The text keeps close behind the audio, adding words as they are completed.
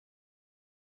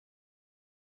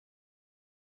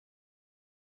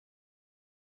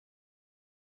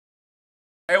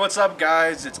Hey, what's up,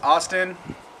 guys? It's Austin.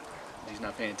 He's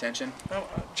not paying attention. Oh,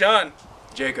 John.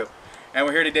 Jacob. And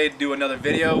we're here today to do another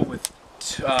video with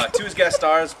two guest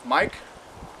stars, Mike,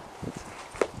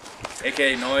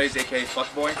 aka Noise, aka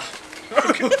Fuckboy.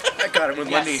 I got him with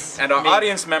my knee. And our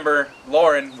audience member,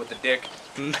 Lauren, with the dick.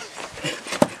 We'll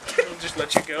just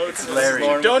let you go. It's Larry.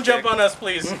 Don't jump on us,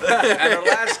 please. And our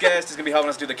last guest is going to be helping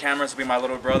us do the cameras. This will be my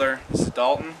little brother. This is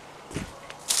Dalton.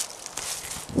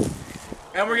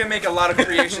 And we're going to make a lot of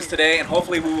creations today, and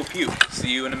hopefully we will puke.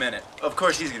 See you in a minute. Of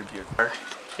course he's going to puke. Our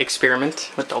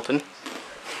experiment with Dalton.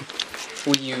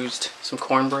 We used some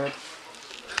cornbread,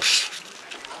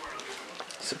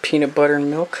 some peanut butter and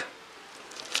milk,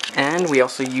 and we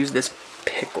also used this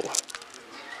pickle.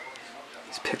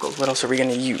 These pickles, what else are we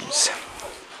going to use?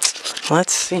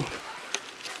 Let's see.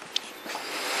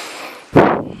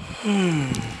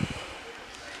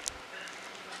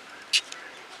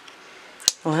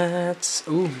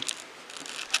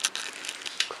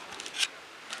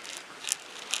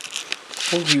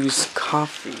 We'll use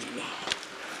coffee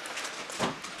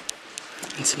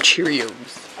and some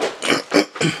Cheerios.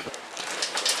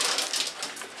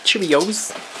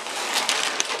 Cheerios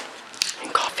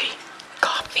and coffee.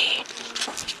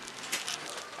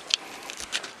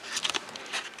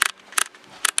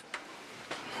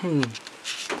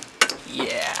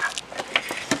 Yeah.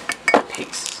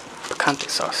 Paste picante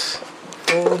sauce.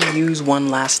 We'll use one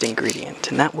last ingredient,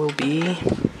 and that will be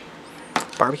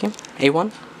barbecue.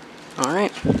 A1.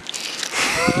 Alright.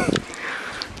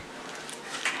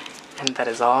 And that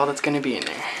is all that's going to be in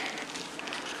there.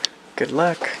 Good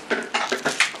luck. So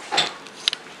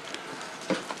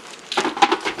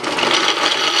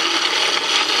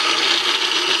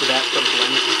that's the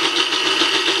blend.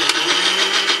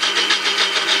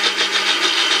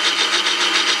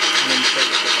 And then start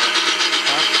with the pie.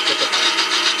 Huh? With the pie.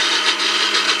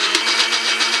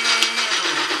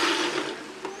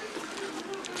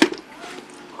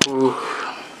 Ooh.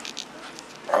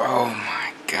 Oh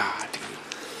my god, dude.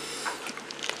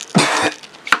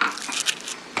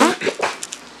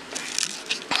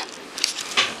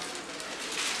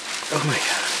 Oh my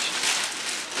gosh.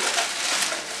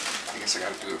 I guess I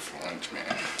gotta do it for lunch,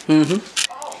 man. Mm-hmm.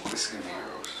 This is gonna be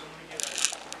gross.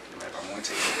 I'm gonna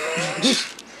take it.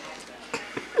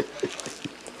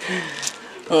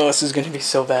 Oh, this is gonna be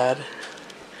so bad.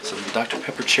 Some Dr.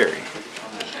 Pepper cherry.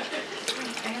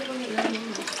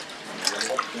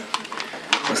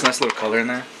 That's a nice little color in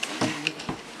there.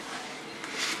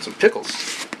 Some pickles.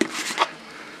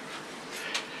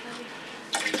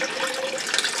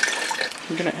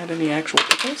 You're gonna add any actual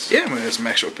pickles? Yeah, I'm gonna add some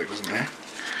actual pickles in there.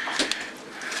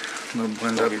 A little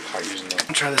blend up.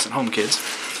 I'll try this at home, kids.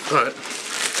 But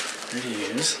there he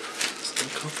is. Still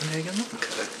Copenhagen lemon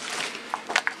cut.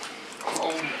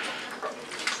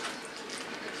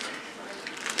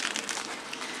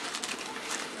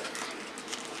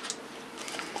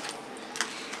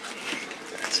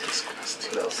 That's disgusting.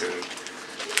 What else? Good.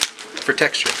 For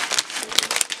texture.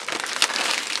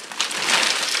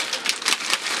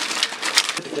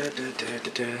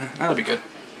 That'll be good.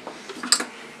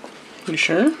 You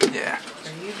sure? Yeah.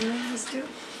 I'm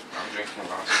drinking a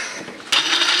lot.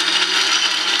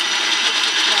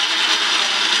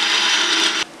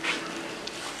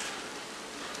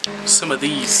 Some of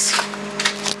these.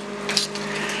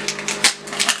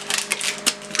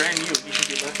 Brand new. You should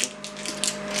be lucky.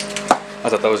 I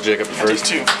thought that was Jacob at These first.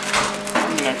 two.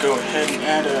 I'm gonna go ahead and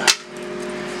add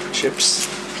Chips.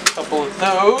 a couple of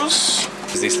those.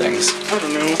 These things. I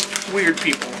don't know. Weird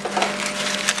people.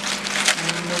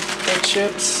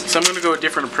 Chips. So I'm gonna go a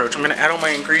different approach. I'm gonna add all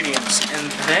my ingredients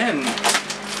and then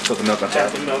Put the milk on add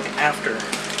top. the milk after.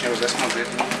 That's not good.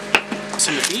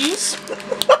 Some of these.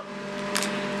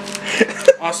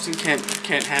 Austin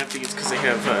can't have these because they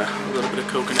have a little bit of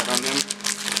coconut on them.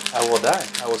 I will die.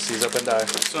 I will seize up and die.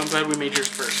 So I'm glad we made yours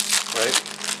first. Right?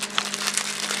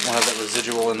 Won't have that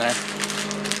residual in there.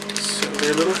 So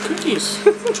they're little cookies.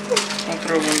 I'll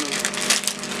throw one of them.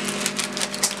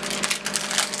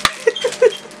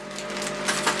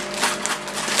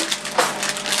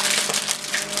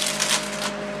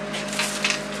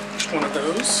 One of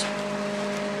those.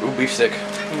 Ooh, beef stick.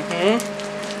 Mm-hmm.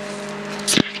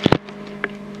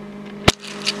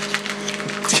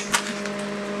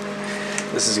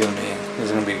 This is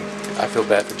gonna be. I feel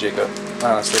bad for Jacob.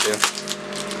 I honestly do.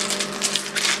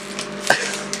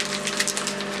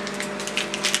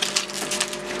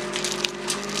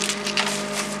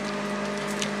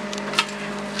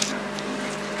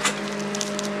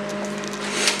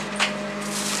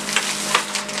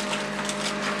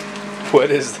 What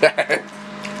is that?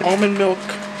 Almond milk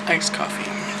iced coffee.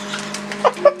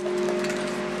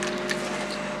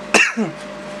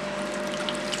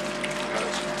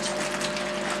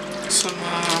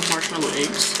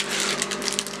 eggs.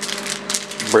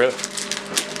 Bruh.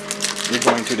 You're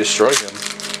going to destroy him.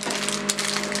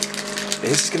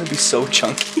 This is going to be so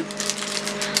chunky.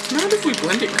 Not if we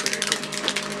blend it correctly.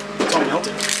 It's all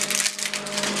melted.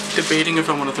 Debating if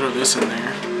I want to throw this in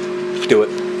there. Do it.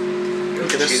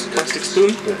 Look at this plastic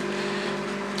spoon.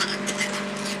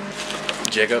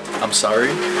 Jacob, I'm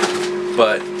sorry,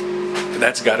 but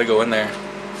that's got to go in there.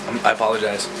 I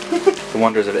apologize. The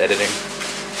wonders of editing.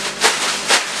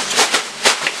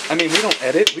 I mean, we don't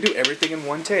edit. We do everything in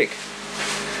one take.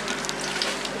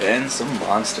 And some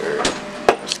monster.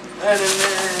 That in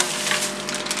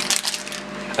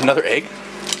there. Another egg?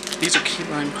 These are key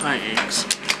lime pie eggs.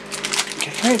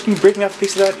 Okay, can you break me off a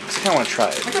piece of that? Because I kind of want to try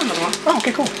it. I got another one. Oh,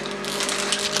 okay, cool.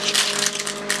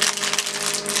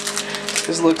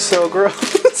 This looks so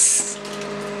gross.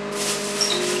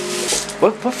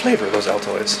 What flavor are those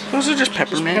Altoids? Those are just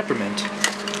peppermint. Peppermint.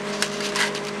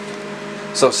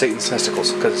 So Satan's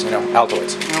testicles, because, you know,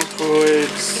 Altoids.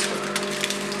 Altoids.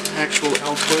 Actual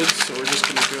Altoids, so we're just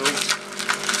gonna go.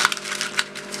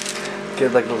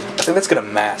 Get like those. I think that's gonna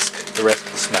mask the rest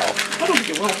of the smell. I don't think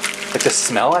it will. Like the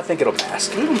smell, I think it'll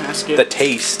mask. It'll mask it. The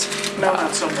taste. No,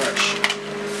 not so much.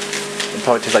 It'll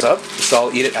probably taste like up. So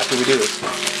I'll eat it after we do this.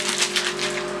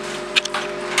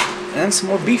 And some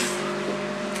more beef.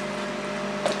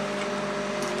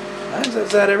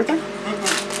 Is that everything?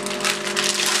 Mm-hmm.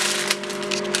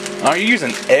 Oh, you're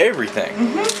using everything.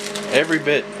 Mm-hmm. Every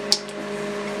bit.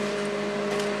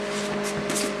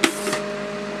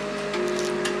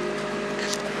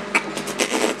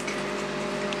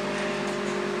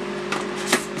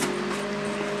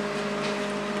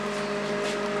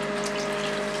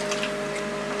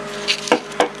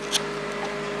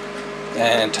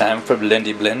 And time for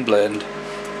blendy blend blend.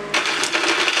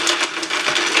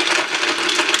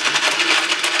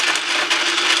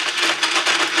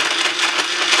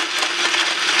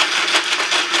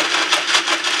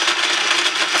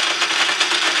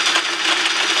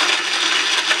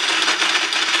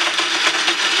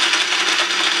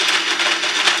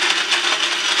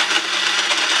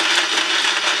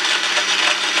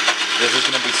 This is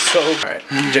gonna be so. Alright,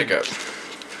 Jacob.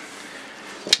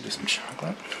 Do some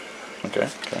chocolate. Okay.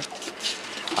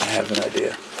 I have an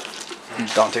idea.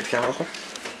 Don't take the camera real quick.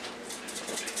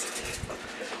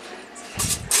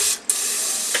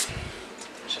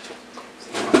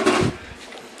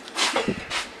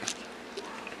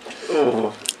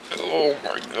 Oh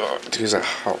my god. Dude, is that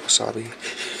hot wasabi?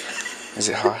 Is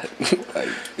it hot? Like,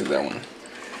 is that one?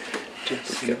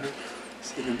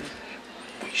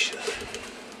 We should.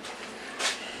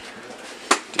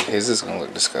 Dude, his is gonna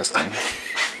look disgusting.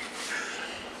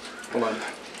 Hold on.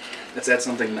 Let's add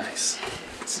something nice.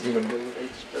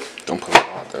 Don't put a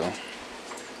lot though.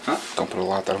 Huh? Don't put a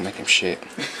lot, that'll make him shit.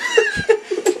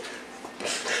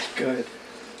 Good.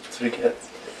 That's what he gets.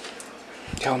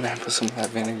 Yo man, put some of that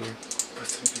vinegar. Put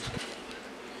some vinegar.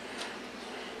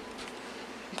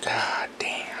 God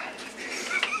damn.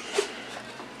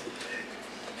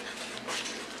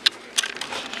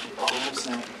 Almost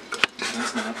not.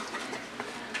 That's not.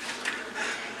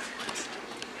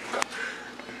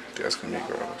 Dude, that's gonna be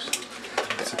gross.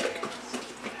 That's okay.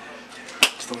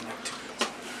 Just throw it like 2 minutes.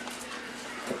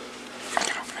 I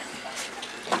can open it.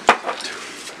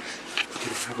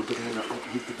 Have a banana.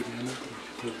 Eat the banana.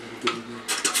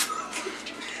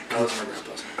 That was my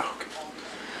grandpa's. Oh, okay.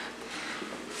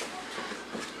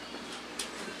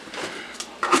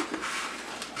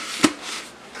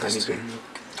 That's good.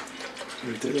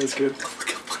 That's good. Look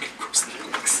how fucking gross that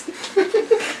looks.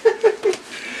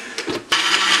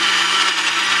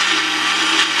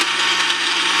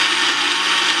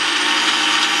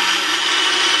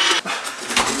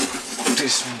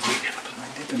 This I gotta put my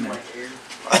dip in there.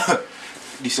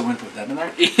 Do you still want to put that in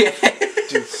there? Yeah.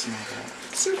 dude, smell that.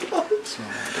 Smell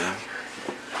that,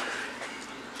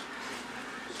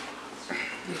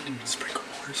 dude. Sprinkle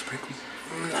more, sprinkle.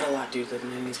 Not a lot, dude.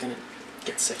 Then he's gonna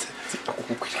get sick. Oh,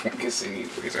 we don't get singing.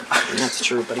 That's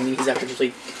true, but I mean, he's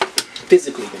actually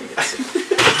physically gonna get sick.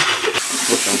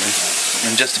 Look on me.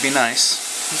 And just to be nice,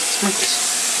 sprinkles.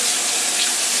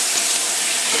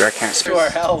 Dude, I can't To our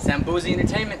health. Zambozi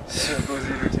Entertainment.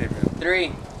 Zambozi Entertainment.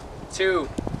 3, 2,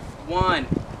 1,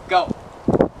 go.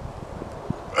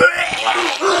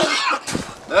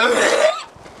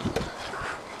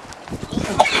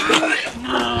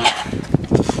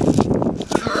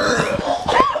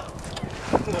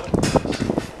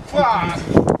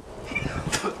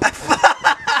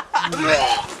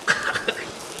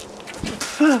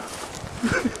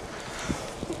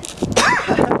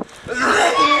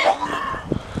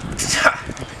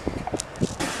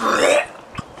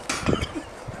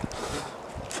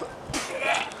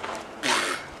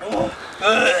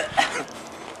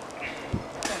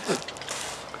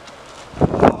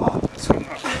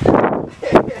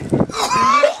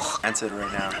 acid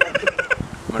right now.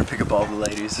 I'm gonna pick up all the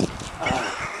ladies.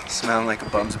 Smelling like a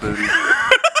bum's booty.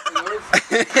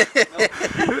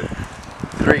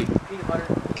 3.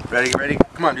 Ready?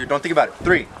 Come on, dude. Don't think about it.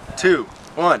 3, 2,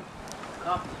 1.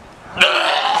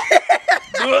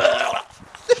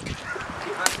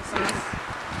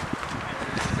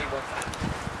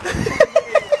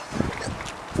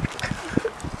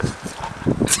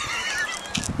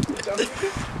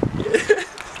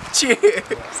 Cheers.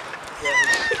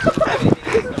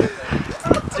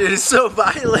 Dude, it's so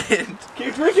violent.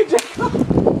 Keep drinking, Jacob.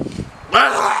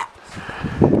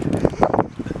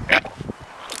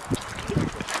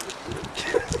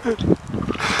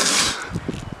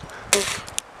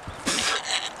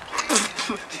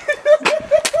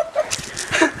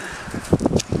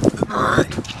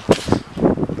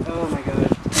 Oh my god.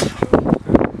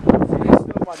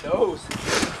 Still my nose.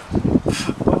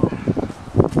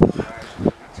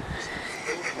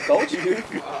 Told you.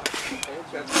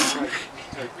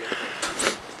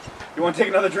 You want to take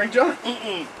another drink, John?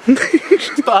 Fuck.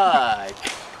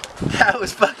 That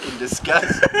was fucking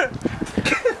disgusting.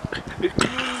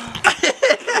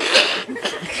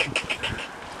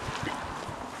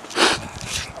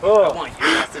 I want you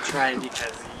guys to try it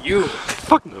because you.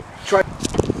 Fuck no. You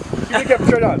think you have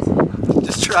to try John's?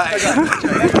 Just try it.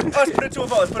 Let's put it to a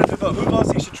vote. Who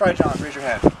votes you should try John's? Raise your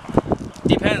hand.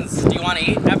 Depends. Do you want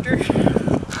to eat after?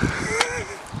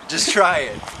 Just try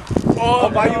it. I'll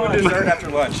buy you a dessert after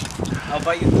lunch. I'll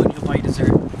buy you food. You'll buy you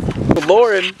dessert.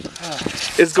 Lauren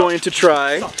is going to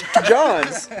try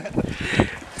John's.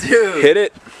 Dude. Hit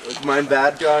it. Was mine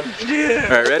bad, John? Yeah.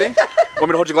 All right, ready? Want me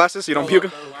to hold your glasses so you don't puke?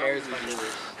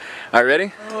 All right,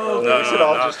 ready? Oh, we should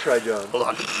all just try John. Hold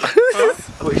on.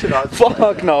 We should all.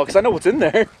 Fuck no, because I know what's in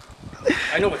there.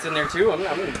 I know what's in there too. I'm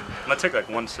I'm gonna take like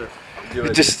one sip.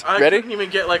 Just I ready? couldn't even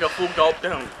get like a full gulp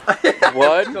down.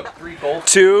 1, took 3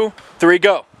 gulps. 2, 3,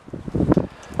 go.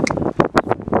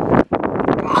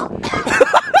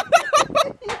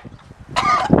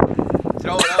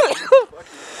 Throw it up.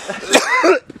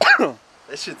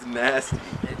 That shit's nasty.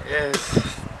 It is.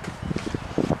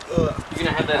 You're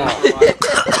gonna have that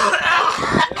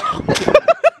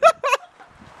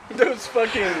in your Those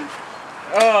fucking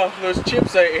those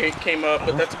chips I ate came up,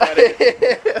 but that's about it.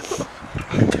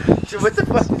 Dude, what the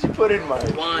fuck did you put in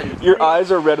mine? one. Your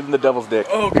eyes are redder than the devil's dick.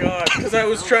 Oh god, because I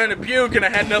was trying to puke and I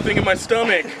had nothing in my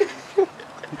stomach.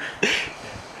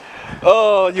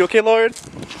 Oh, you okay, Lauren?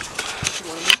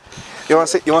 You want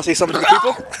to say something to the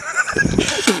people?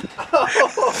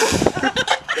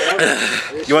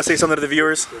 You want to say something to the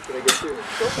viewers?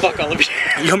 Fuck all of you.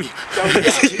 Yummy.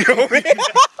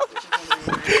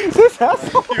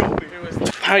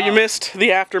 How you missed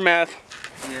the aftermath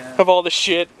of all the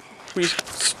shit. We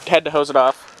had to hose it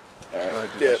off.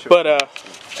 But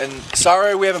And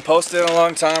sorry we haven't posted in a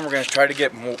long time. We're gonna try to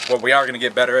get more, well, we are gonna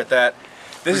get better at that.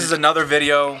 This is another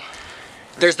video.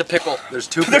 There's the pickle. There's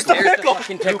 2 pickles. There's the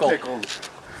fucking pickle.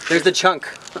 There's the chunk.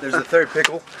 There's a 3rd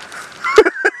pickle.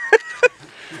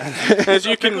 as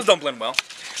you can, Pickles don't blend well.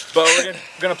 But we're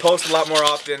gonna post a lot more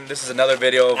often. This is another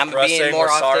video I'm of us being saying more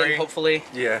we're often, sorry hopefully.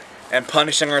 Yeah. and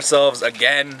punishing ourselves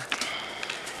again.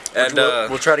 And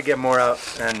we'll try to get more out,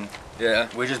 and yeah,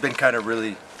 we've just been kind of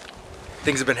really.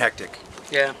 Things have been hectic.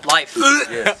 Yeah. Life.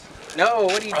 Yes. No,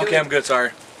 what are you doing? okay, I'm good.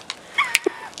 Sorry.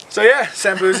 So yeah,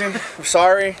 Sam Boozing, we're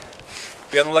sorry.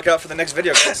 Be on the lookout for the next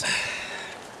video, guys.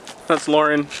 that's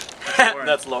Lauren.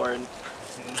 That's Lauren.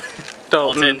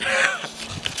 Dalton.